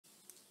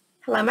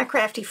Hello my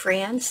crafty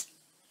friends.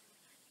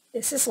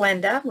 This is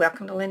Linda.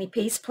 Welcome to Lenny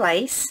P's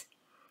Place.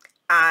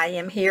 I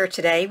am here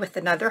today with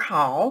another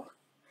haul.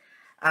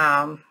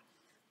 The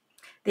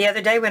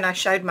other day when I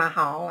showed my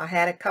haul, I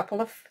had a couple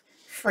of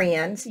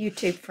friends,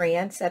 YouTube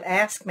friends, that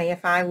asked me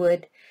if I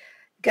would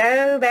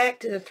go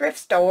back to the thrift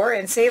store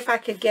and see if I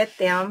could get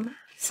them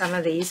some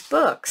of these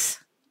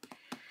books.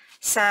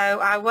 So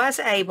I was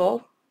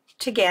able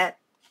to get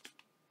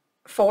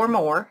 4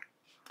 more.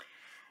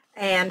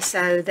 And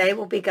so they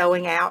will be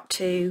going out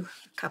to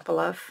a couple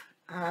of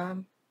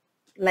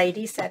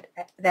ladies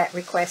that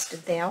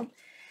requested them.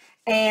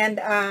 And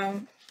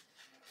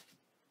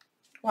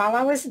while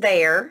I was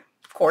there,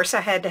 of course, I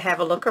had to have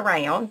a look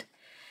around,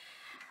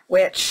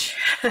 which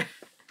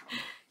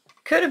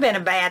could have been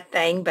a bad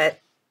thing, but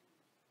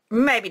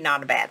maybe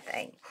not a bad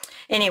thing.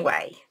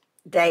 Anyway,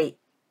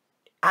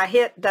 I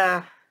hit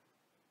the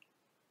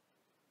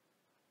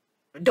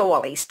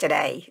Doilies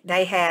today.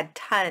 They had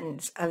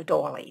tons of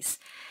doilies.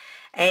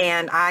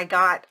 And I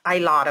got a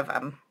lot of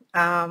them.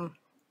 I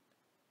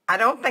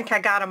don't think I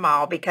got them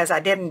all because I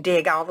didn't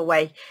dig all the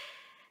way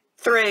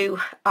through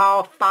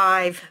all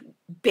 5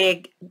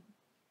 big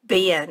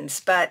bins,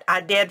 but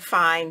I did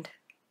find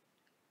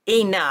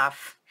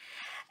enough.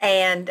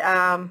 And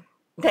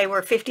they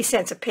were 50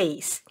 cents a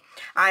piece.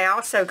 I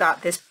also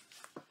got this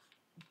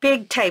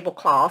big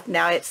tablecloth.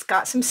 Now it's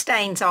got some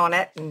stains on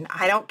it, and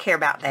I don't care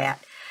about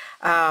that.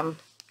 I'm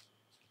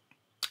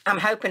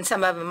hoping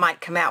some of them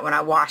might come out when I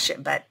wash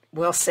it, but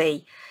we'll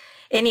see.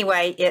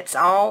 Anyway, it's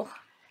all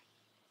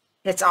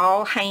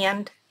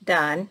hand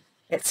done.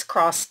 It's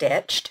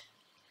cross-stitched.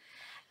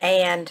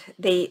 And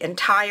the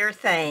entire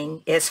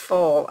thing is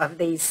full of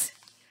these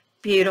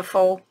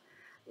beautiful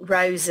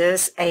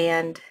roses,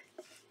 and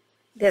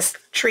this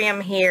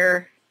trim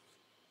here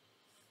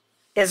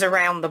is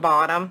around the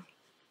bottom,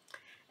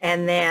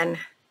 and then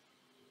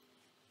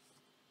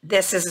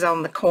this is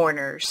on the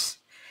corners,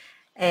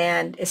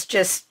 and it's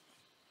just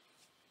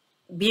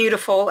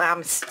beautiful. I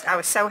was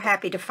so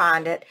happy to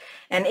find it.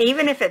 And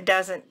even if it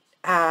doesn't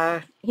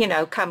you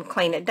know, come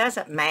clean, it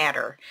doesn't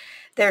matter.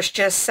 There's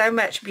just so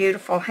much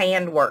beautiful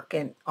handwork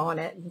on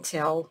it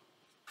until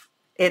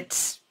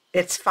it's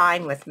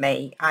fine with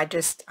me. I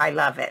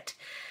love it.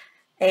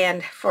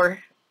 And for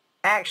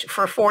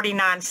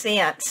 49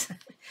 cents,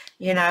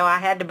 you know, I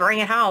had to bring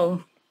it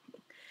home.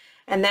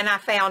 And then I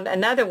found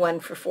another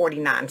one for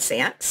 49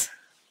 cents.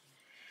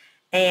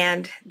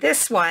 And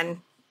this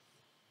one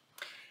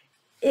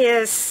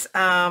is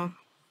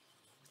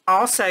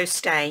also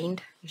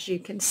stained, as you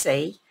can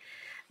see,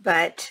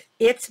 but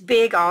it's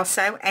big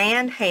also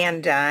and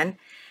hand done.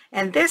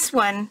 And this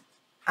one,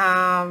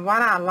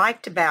 what I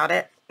liked about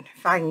it,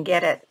 if I can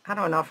get it, I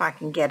don't know if I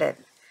can get it,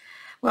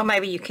 well,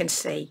 maybe you can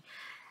see,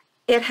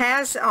 it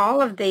has all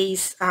of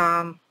these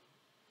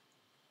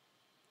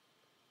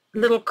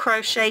little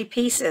crochet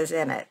pieces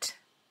in it,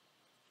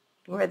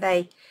 where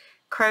they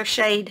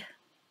crocheted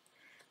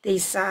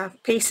these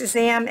pieces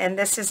in, and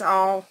this is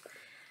all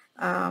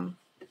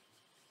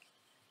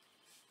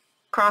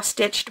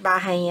cross-stitched by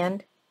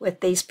hand with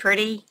these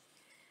pretty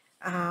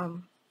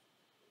little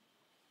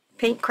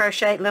pink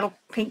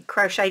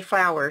crochet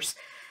flowers.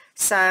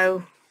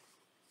 So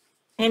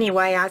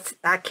anyway,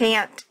 I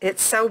can't,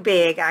 it's so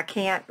big, I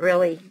can't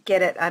really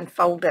get it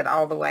unfolded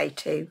all the way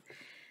to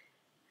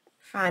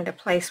find a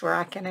place where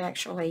I can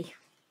actually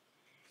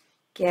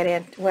get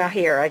in. Well,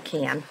 here I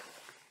can.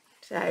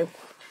 So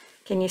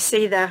can you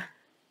see the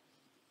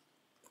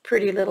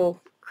pretty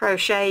little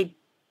crochet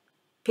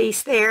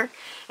piece there?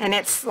 And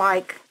it's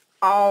like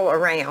all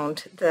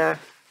around the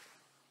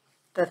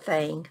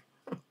thing.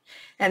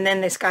 And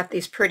then it's got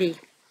these pretty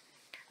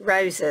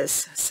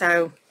roses.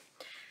 So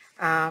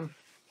yeah,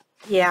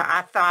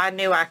 I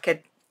knew I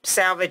could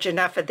salvage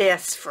enough of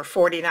this for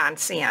 49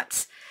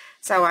 cents.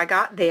 So I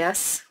got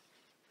this.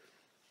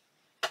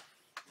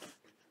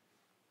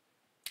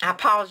 I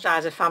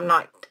apologize if I'm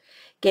not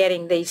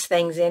getting these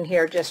things in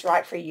here just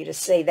right for you to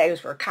see.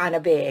 Those were kind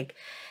of big.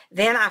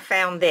 Then I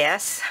found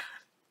this,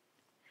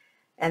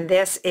 and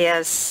this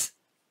is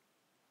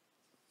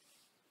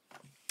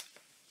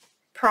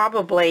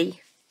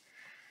probably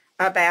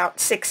about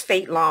 6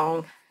 feet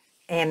long,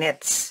 and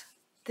it's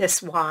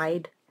this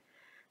wide,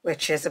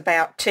 which is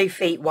about 2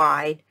 feet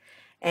wide,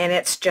 and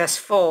it's just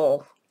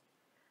full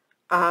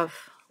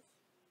of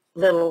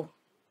little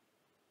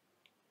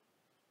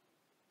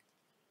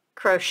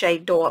crochet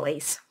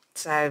doilies.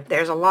 So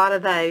there's a lot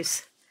of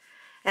those.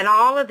 And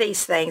all of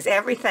these things,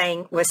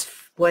 everything was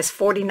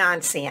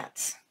 49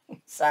 cents.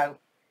 So,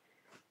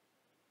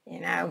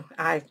 you know,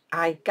 I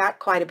got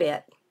quite a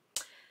bit.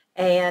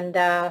 And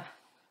let's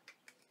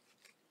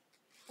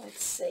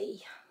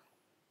see.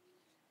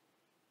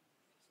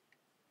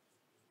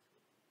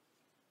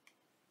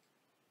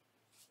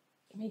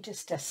 Give me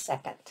just a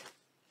second.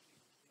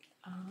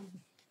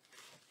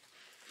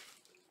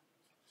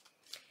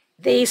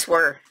 These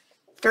were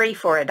 3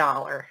 for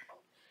 $1.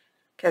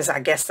 Because I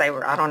guess they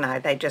were, I don't know,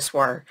 they just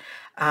were.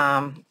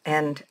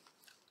 And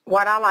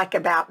what I like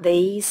about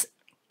these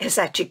is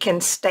that you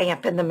can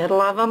stamp in the middle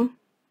of them.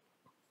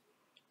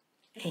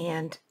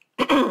 And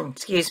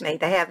excuse me,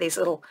 they have these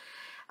little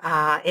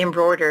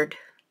embroidered,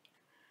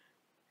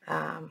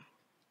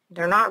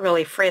 they're not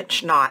really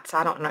French knots.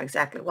 I don't know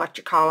exactly what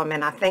you call them,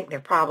 and I think they're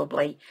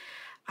probably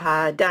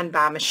done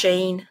by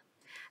machine.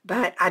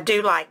 But I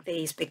do like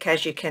these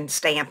because you can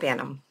stamp in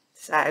them.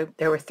 So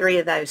there were 3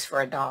 of those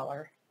for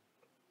 $1.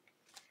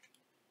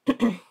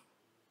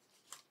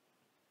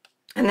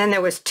 And then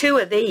there was 2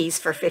 of these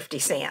for 50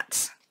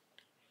 cents.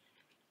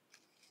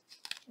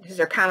 These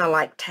are kind of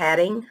like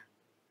tatting,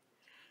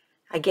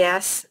 I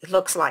guess. It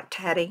looks like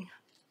tatting,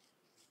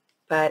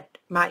 but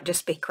might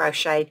just be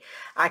crocheted.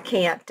 I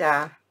can't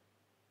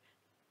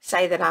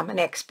say that I'm an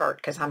expert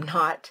because I'm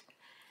not.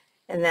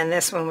 And then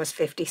this one was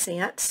 50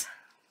 cents.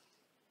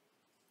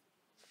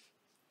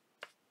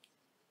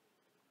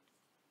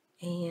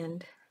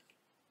 And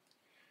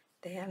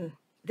then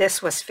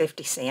this was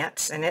 50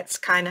 cents, and it's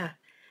kind of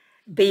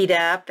beat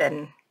up,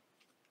 and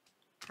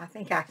I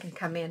think I can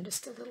come in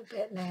just a little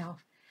bit now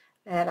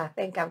that I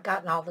think I've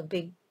gotten all the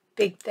big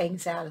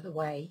things out of the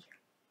way.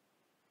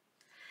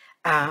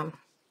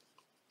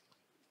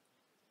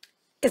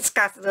 It's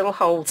got little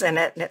holes in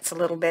it, and it's a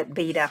little bit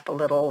beat up a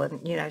little,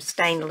 and you know,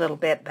 stained a little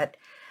bit, but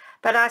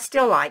I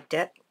still liked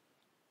it.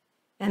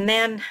 And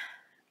then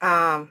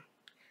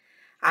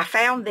I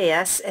found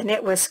this, and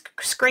it was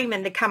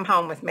screaming to come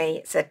home with me.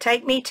 It said,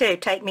 take me too,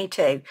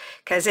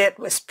 because it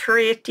was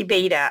pretty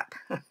beat up.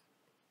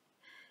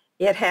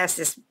 It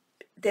has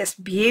this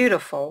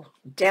beautiful,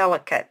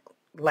 delicate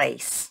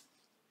lace.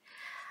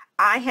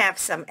 I have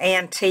some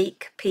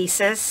antique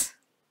pieces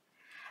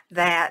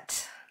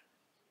that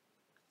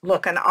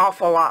look an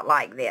awful lot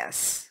like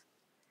this.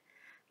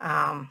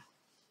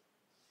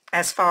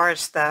 As far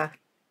as the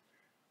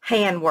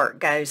handwork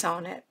goes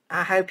on it,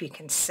 I hope you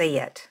can see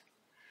it.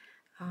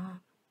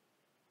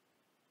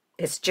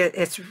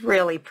 It's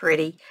really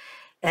pretty,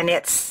 and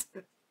it's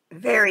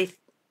very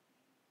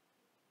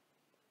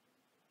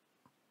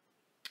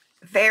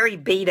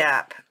beat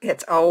up.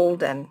 It's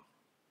old and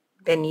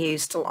been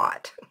used a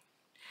lot,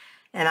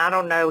 and I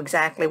don't know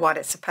exactly what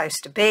it's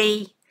supposed to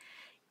be.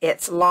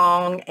 It's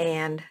long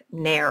and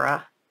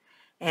narrow,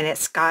 and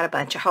it's got a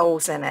bunch of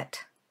holes in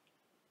it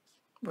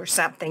where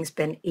something's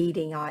been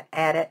eating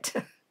at it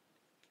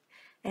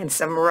and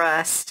some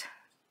rust.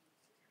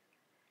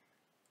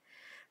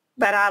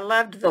 But I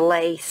loved the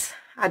lace.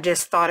 I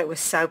just thought it was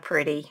so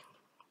pretty.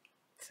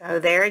 So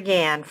there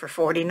again, for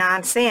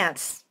 49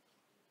 cents,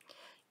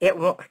 it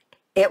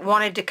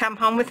wanted to come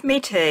home with me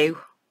too.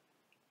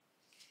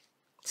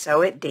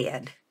 So it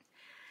did.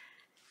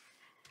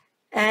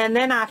 And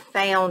then I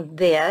found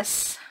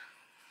this,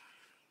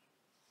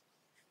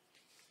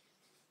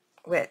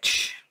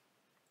 which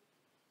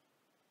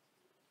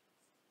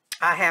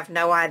I have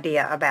no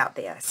idea about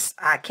this.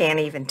 I can't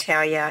even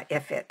tell you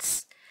if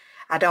it's,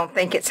 I don't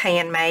think it's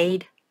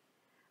handmade,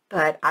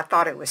 but I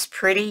thought it was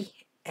pretty,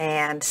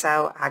 and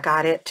so I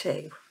got it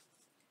too.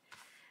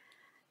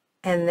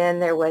 And then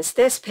there was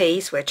this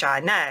piece, which I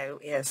know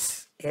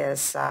is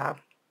it's a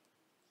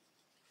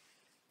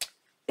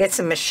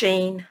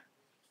machine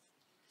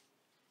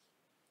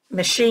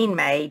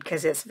made,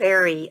 because it's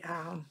very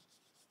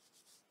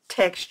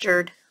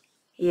textured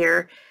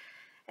here,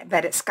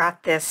 but it's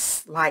got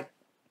this like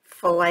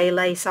fillet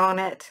lace on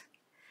it.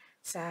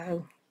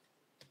 So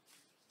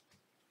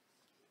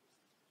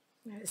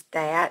there's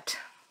that.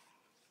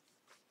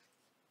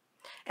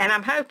 And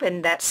I'm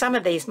hoping that some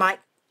of these might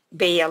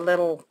be a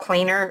little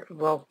cleaner,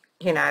 will,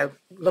 you know,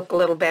 look a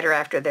little better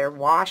after they're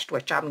washed,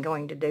 which I'm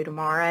going to do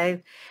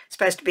tomorrow. It's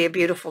supposed to be a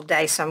beautiful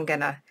day, so I'm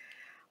going to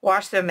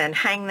wash them and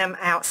hang them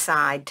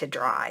outside to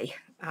dry.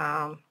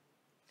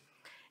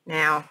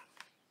 Now,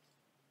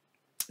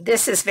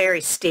 this is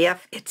very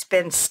stiff. It's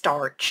been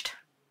starched,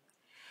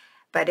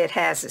 but it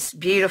has this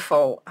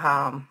beautiful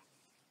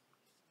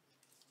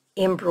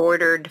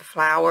embroidered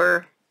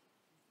flower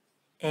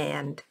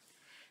and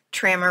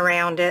trim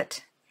around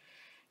it,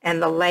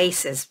 and the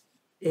lace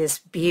is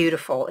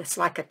beautiful. It's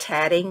like a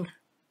tatting,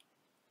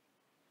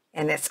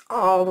 and it's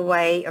all the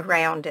way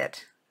around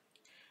it.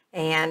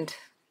 And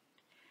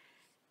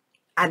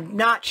I'm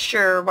not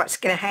sure what's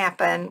going to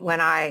happen when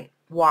I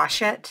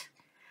wash it.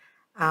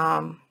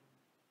 I'm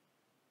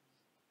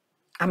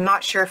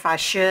not sure if I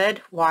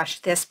should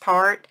wash this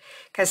part,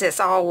 because it's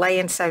all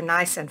laying so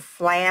nice and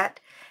flat,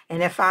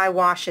 and if I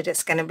wash it,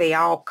 it's going to be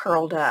all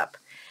curled up.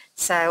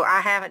 So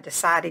I haven't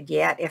decided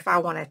yet if I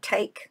want to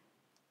take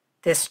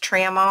this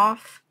trim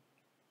off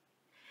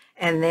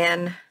and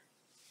then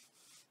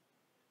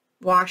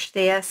wash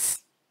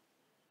this,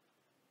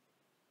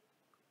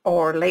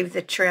 or leave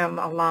the trim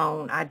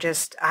alone. I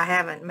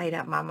haven't made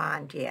up my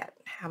mind yet.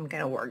 I'm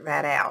going to work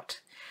that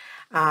out.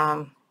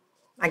 I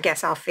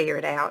guess I'll figure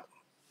it out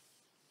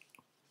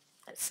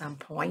at some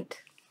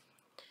point.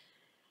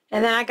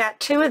 And then I got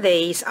 2 of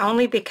these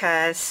only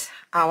because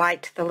I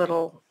liked the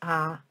little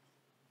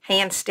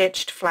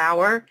hand-stitched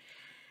flower.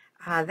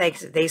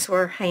 These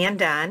were hand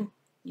done.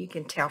 You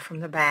can tell from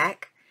the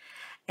back.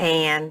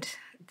 And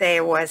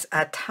there was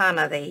a ton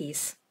of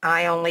these.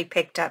 I only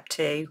picked up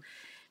 2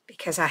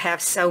 because I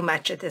have so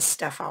much of this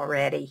stuff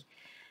already.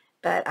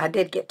 but I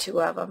did get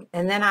 2 of them.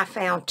 And then I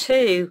found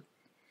 2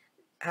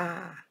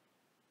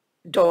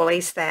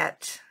 doilies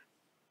that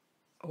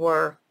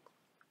were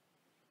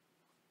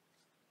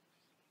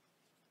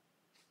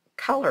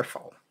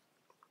colorful.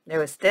 There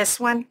was this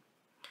one,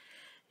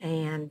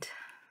 and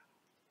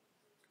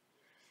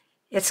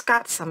it's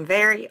got some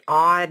very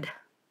odd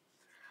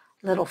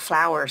little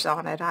flowers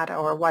on it,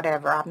 or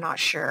whatever. I'm not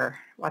sure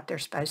what they're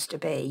supposed to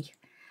be.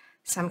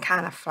 Some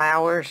kind of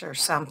flowers or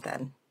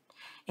something.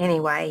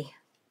 Anyway,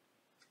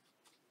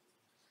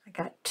 I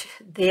got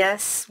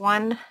this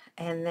one,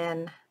 and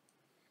then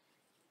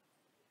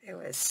there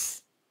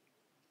was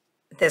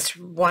this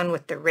one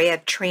with the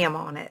red trim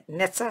on it, and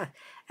that's an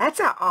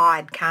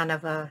odd kind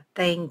of a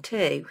thing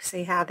too.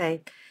 See how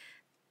they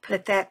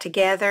put that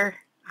together?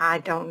 I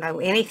don't know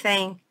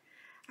anything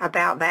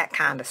about that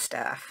kind of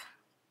stuff,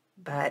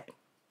 but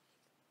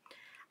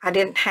I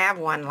didn't have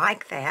one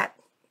like that,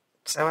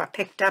 so I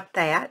picked up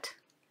that.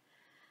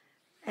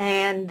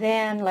 And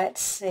then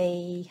let's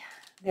see,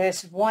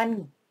 there's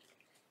one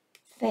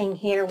thing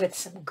here with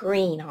some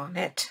green on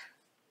it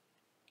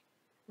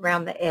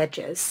around the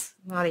edges.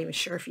 I'm not even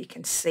sure if you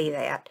can see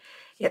that.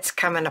 It's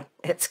coming up,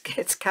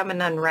 it's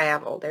coming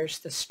unraveled. There's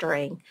the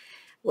string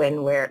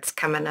where it's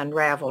coming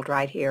unraveled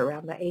right here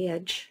around the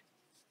edge.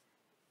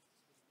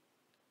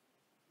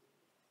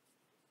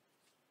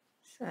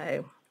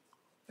 So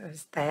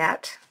there's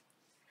that.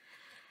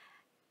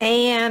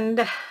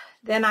 And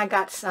then I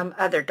got some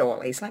other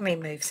doilies. Let me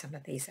move some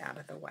of these out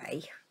of the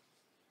way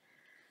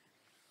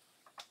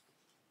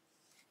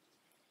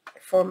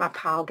before my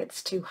pile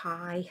gets too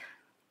high.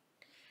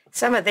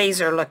 Some of these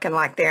are looking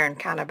like they're in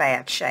kind of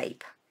bad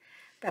shape,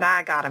 but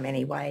I got them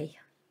anyway.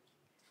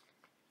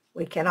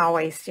 We can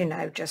always, you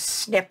know, just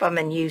snip them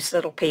and use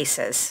little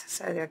pieces.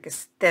 So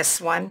there's this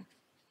one.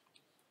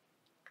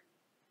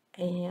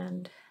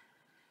 And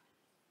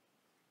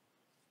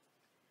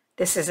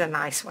this is a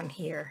nice one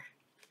here.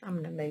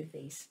 I'm going to move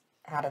these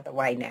out of the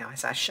way now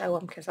as I show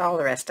them, because all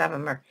the rest of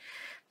them are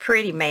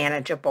pretty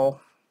manageable.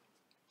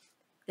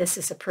 This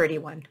is a pretty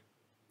one.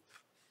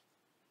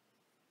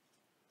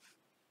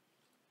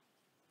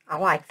 I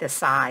like the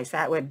size.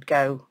 That would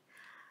go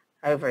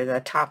over the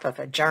top of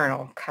a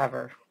journal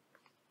cover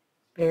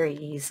very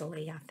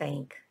easily, I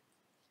think.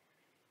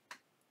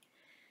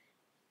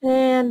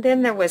 And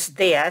then there was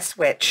this,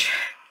 which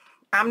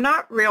I'm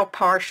not real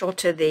partial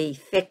to the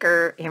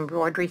thicker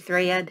embroidery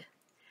thread.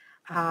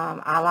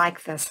 I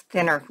like the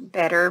thinner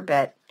better,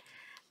 but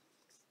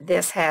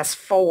this has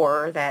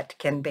 4 that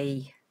can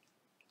be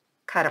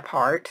cut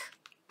apart.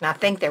 And I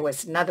think there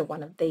was another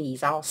one of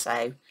these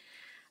also,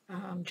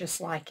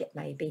 just like it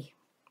maybe.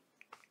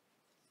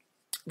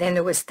 Then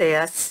there was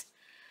this,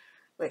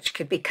 which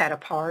could be cut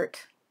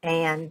apart.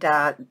 And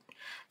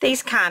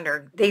these kind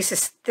are, this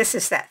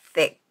is that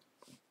thick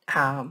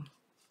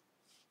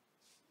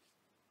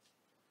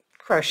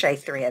crochet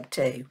thread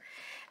too.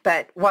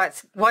 But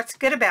what's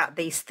good about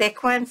these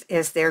thick ones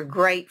is they're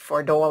great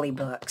for doily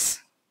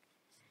books.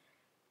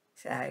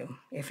 So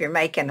if you're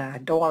making a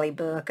doily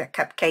book, a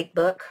cupcake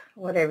book,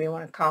 whatever you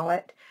want to call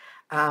it,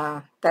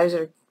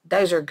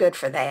 those are good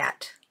for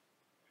that.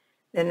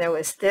 Then there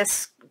was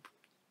this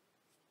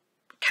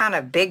kind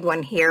of big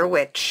one here,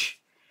 which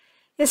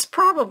is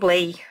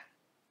probably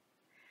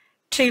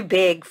too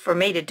big for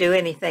me to do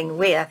anything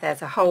with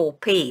as a whole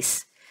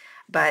piece.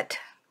 But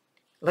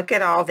look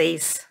at all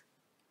these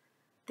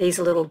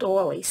little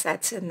doilies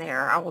that's in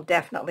there. I will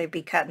definitely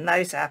be cutting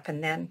those up,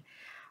 and then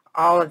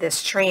all of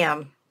this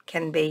trim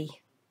can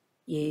be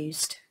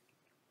used.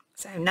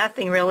 So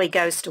nothing really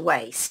goes to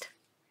waste.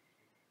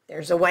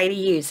 There's a way to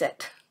use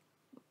it.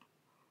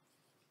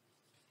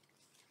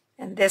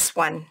 And this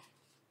one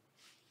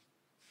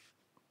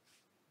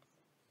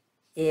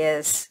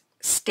is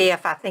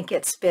stiff. I think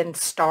it's been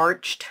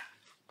starched.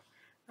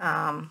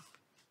 I'll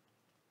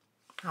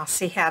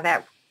see how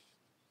that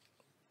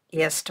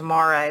is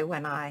tomorrow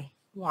when I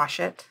wash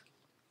it.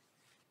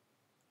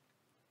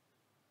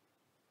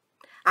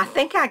 I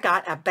think I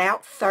got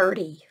about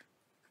 30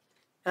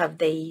 of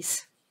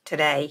these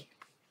today.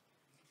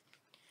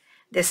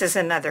 This is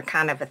another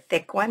kind of a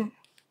thick one,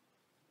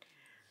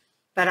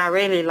 but I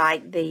really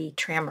like the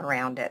trim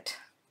around it.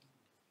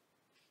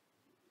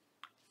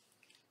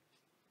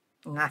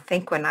 And I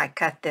think when I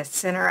cut this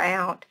center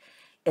out,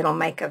 it'll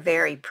make a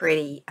very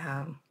pretty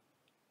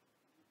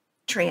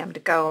trim to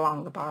go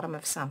along the bottom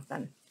of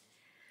something.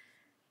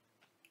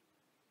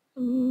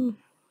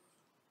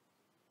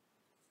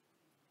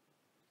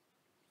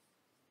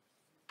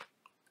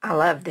 I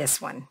love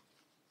this one.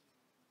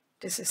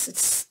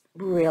 It's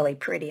really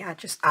pretty. I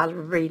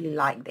really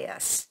like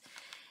this.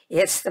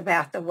 It's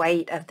about the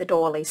weight of the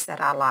doilies that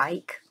I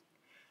like,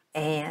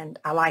 and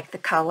I like the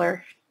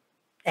color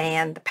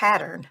and the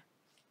pattern.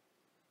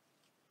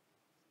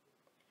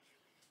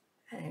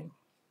 And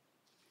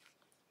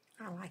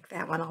I like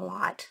that one a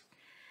lot.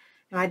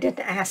 Now, I didn't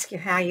ask you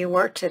how you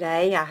were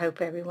today. I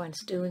hope everyone's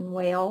doing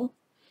well.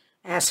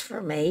 As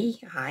for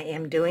me, I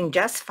am doing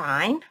just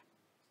fine.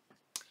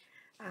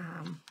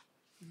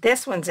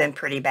 This one's in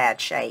pretty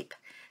bad shape.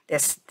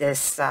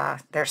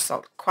 There's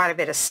quite a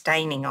bit of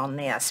staining on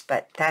this,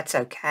 but that's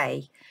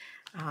okay.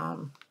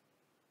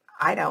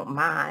 I don't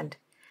mind.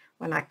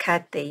 When I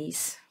cut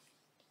these,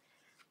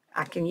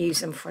 I can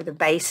use them for the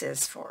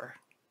bases for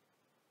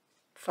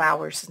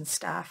flowers and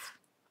stuff.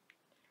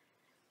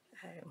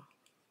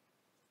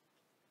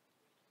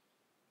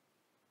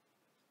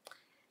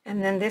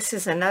 And then this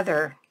is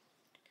another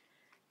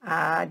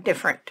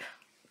different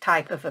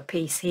type of a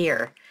piece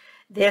here.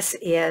 This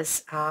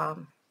is,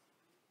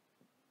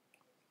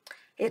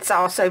 it's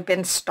also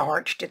been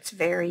starched. It's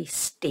very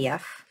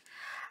stiff.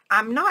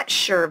 I'm not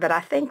sure, but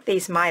I think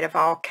these might have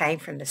all came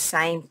from the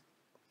same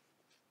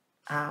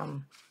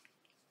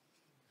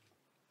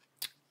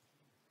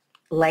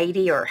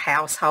lady or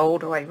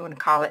household, or whatever you want to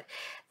call it.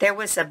 There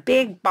was a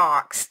big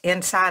box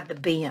inside the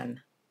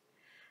bin,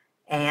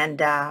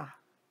 and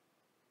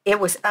it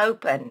was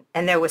open,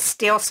 and there was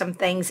still some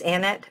things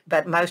in it,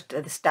 but most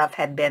of the stuff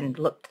had been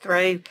looked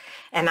through,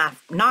 and I'm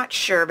not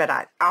sure, but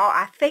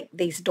I think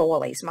these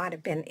doilies might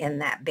have been in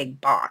that big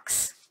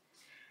box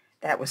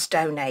that was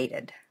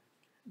donated.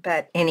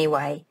 But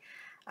anyway,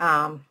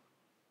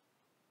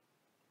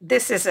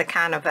 this is a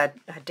kind of a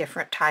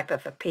different type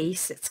of a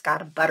piece. It's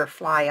got a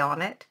butterfly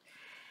on it,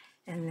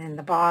 and then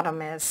the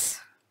bottom is,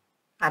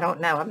 I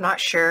don't know, I'm not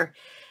sure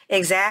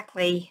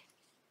exactly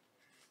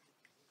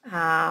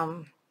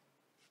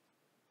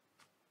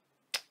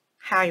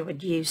how you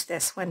would use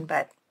this one,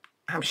 but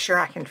I'm sure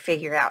I can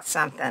figure out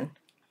something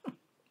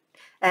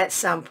at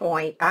some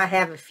point. I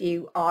have a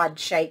few odd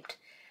shaped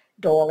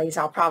doilies.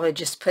 I'll probably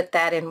just put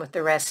that in with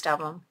the rest of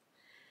them.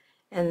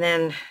 And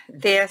then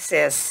this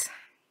is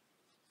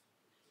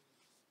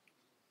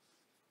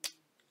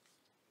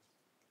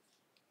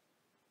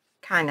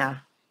kind of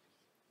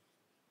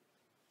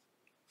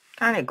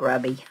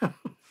grubby. But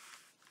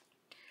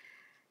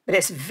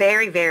it's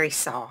very, very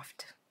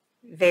soft.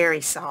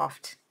 Very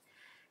soft.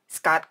 It's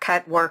got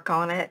cut work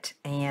on it,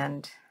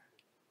 and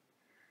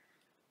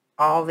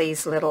all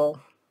these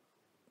little,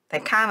 they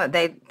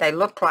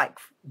look like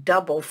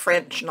double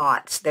French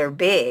knots. They're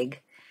big,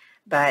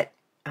 but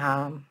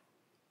I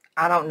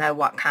don't know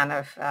what kind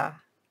of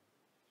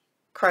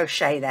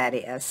crochet that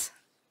is.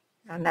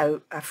 I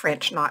know a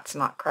French knot's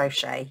not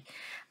crochet,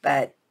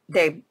 but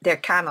they're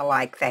kind of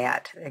like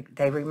that.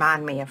 They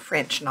remind me of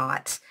French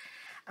knots.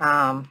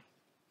 And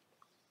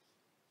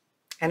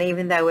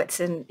even though it's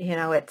in, you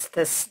know, it's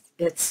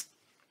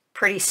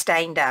pretty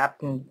stained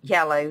up and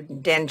yellowed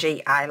and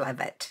dingy, I love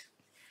it.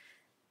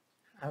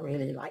 I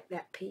really like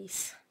that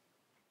piece.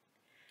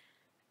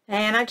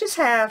 And I just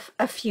have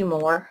a few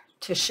more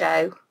to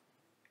show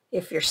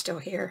if you're still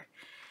here.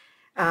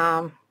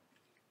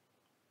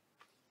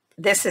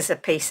 This is a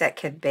piece that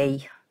could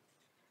be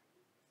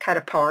cut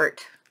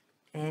apart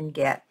and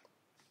get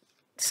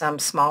some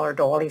smaller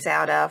doilies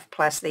out of,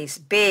 plus these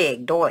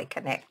big doily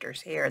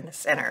connectors here in the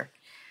center.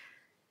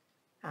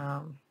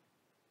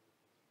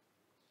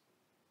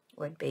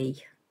 Would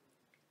be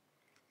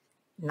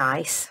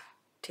nice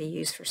to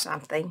use for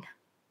something,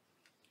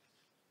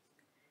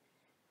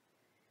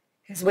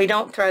 because we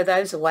don't throw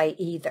those away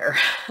either.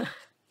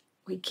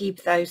 We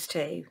keep those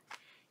too.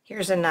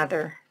 Here's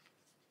another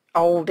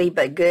oldie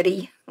but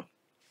goodie.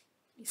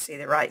 You see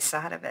the right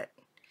side of it.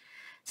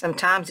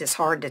 Sometimes it's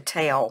hard to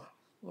tell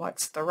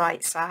what's the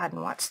right side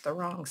and what's the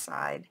wrong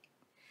side.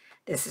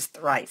 This is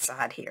the right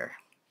side here.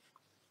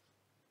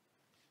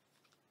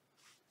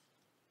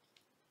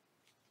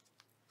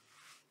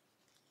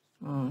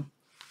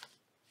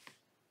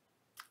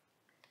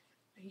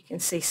 You can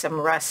see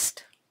some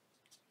rust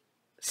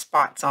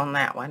spots on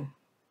that one.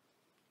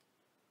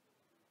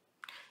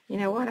 You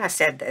know what? I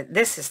said that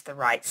this is the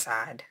right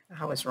side.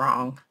 I was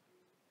wrong.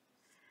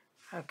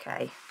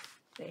 Okay,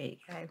 there you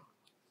go.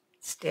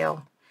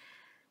 Still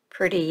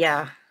pretty,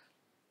 it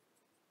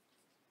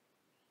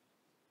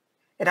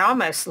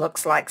almost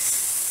looks like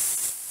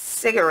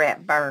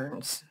cigarette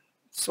burns,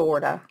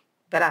 sorta,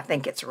 but I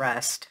think it's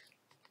rust.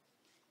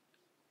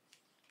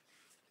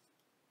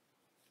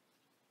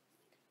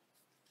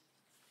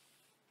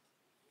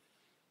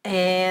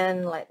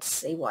 And let's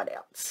see what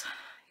else.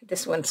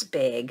 This one's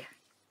big,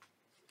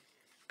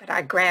 but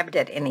I grabbed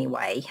it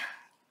anyway.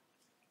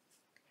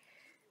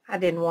 I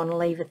didn't want to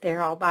leave it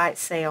there all by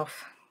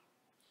itself.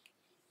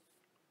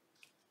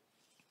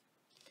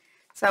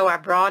 So I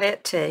brought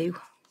it too.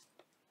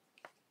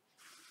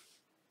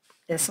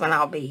 This one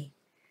I'll be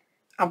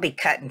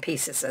cutting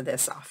pieces of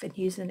this off and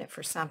using it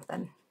for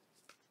something.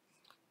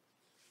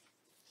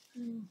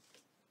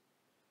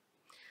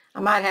 I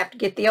might have to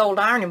get the old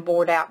ironing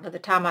board out by the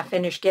time I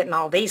finish getting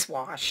all these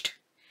washed.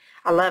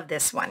 I love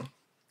this one.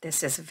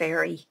 This is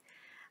very,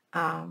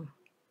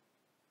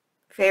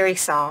 very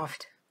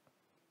soft,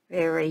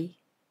 very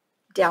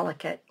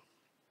delicate.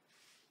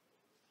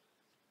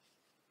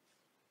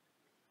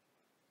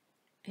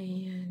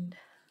 And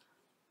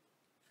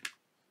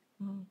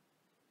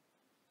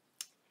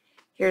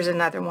here's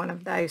another one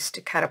of those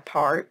to cut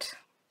apart.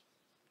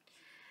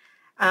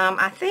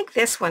 I think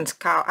this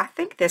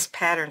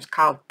pattern's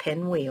called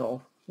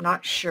pinwheel. I'm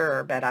not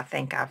sure, but I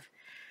think I've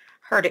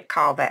heard it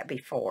called that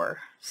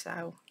before.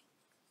 So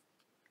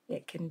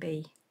it can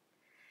be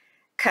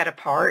cut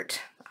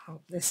apart.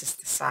 Oh, this is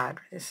the side.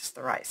 This is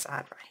the right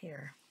side right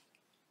here.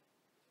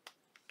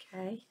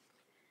 Okay.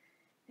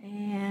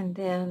 And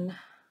then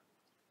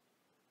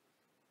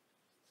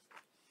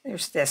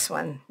there's this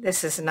one.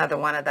 This is another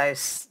one of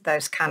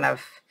those kind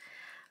of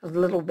a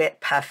little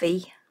bit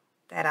puffy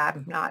that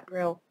I'm not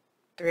real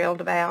thrilled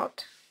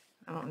about.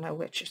 I don't know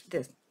which is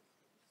this.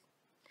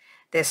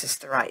 This is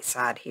the right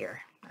side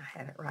here. I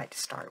had it right to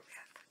start with.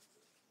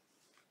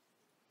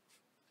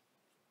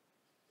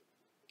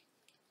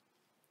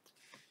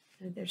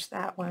 So there's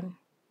that one.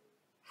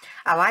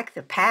 I like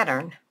the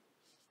pattern.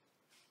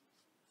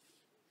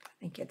 I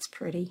think it's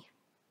pretty.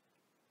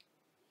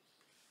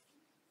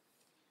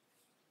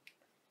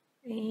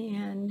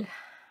 And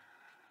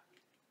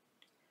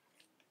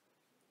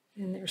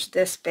then there's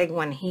this big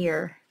one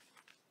here.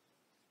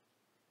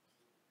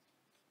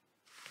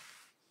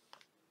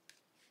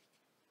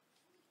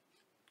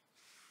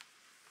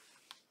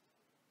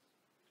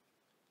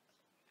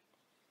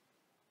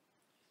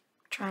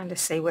 Trying to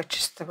see which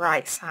is the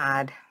right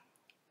side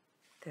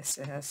this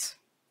is.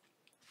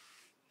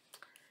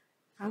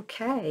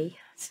 Okay,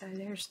 so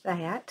there's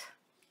that.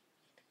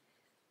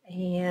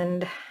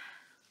 And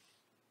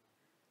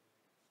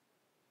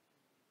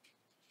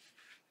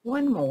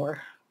one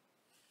more,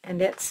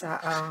 and it's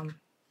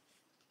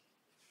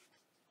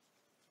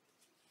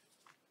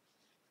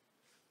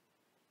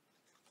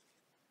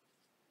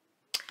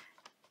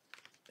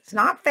it's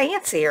not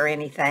fancy or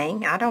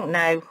anything. I don't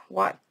know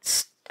what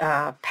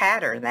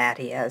pattern that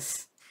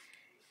is.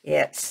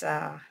 It's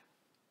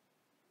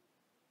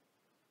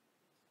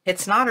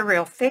not a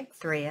real thick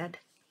thread,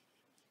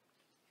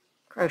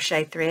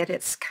 crochet thread.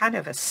 It's kind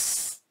of a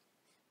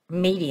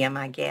medium,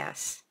 I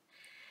guess.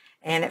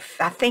 And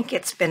I think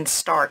it's been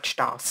starched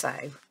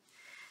also.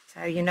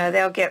 So, you know,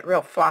 they'll get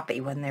real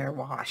floppy when they're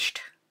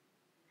washed.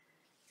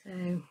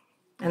 So,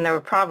 and they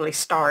were probably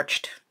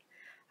starched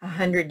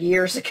 100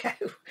 years ago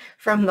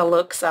from the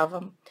looks of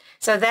them.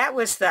 So that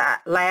was the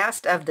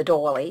last of the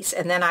doilies.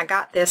 And then I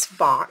got this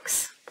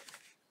box.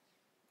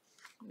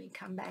 Let me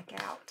come back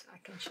out. I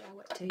can show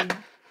it to you.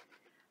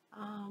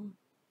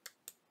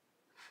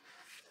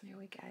 There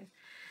we go.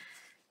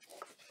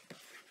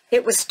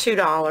 It was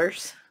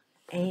 $2.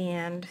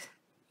 And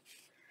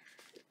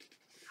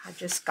I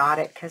just got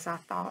it because I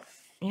thought,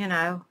 you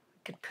know, I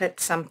could put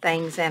some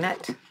things in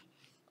it.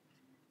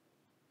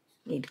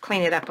 Need to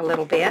clean it up a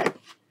little bit.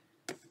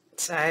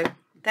 So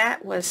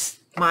that was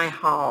my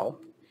haul.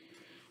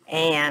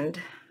 And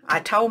I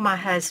told my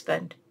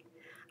husband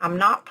I'm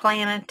not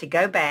planning to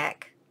go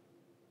back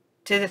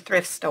to the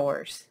thrift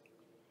stores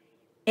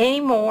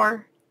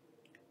anymore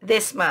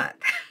this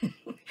month,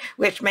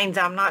 which means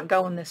I'm not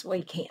going this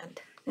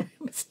weekend.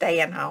 I'm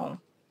staying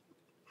home.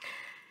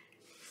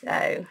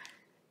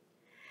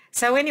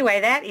 So anyway,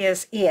 that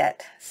is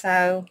it.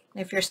 So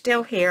if you're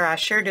still here, I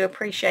sure do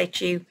appreciate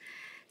you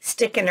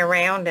sticking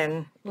around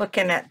and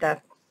looking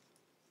at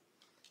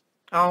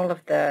all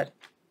of the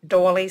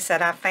doilies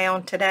that I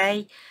found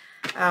today.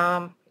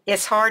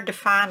 It's hard to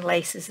find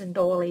laces and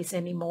doilies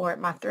anymore at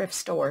my thrift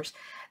stores.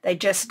 They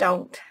just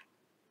don't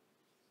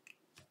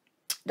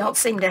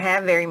seem to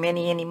have very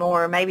many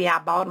anymore. Maybe I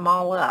bought them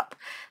all up.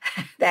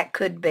 That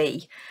could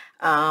be.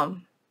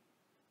 And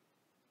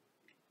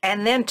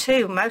then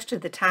too, most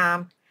of the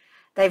time,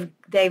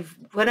 they've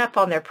went up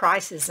on their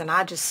prices, and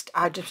I'm just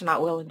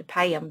not willing to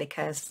pay them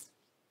because,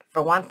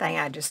 for one thing,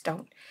 I just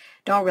don't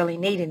really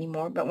need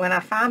anymore. But when I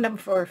find them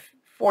for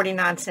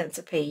 49 cents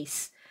a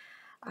piece,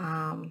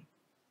 then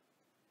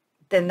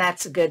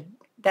that's a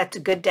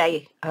good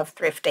day of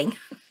thrifting.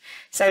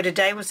 So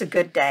today was a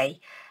good day.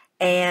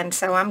 And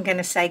so I'm going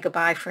to say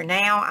goodbye for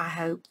now. I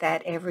hope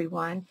that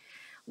everyone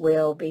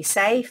will be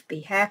safe,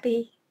 be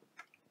happy,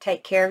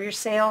 take care of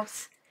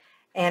yourselves,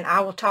 and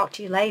I will talk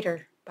to you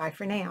later. Bye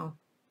for now.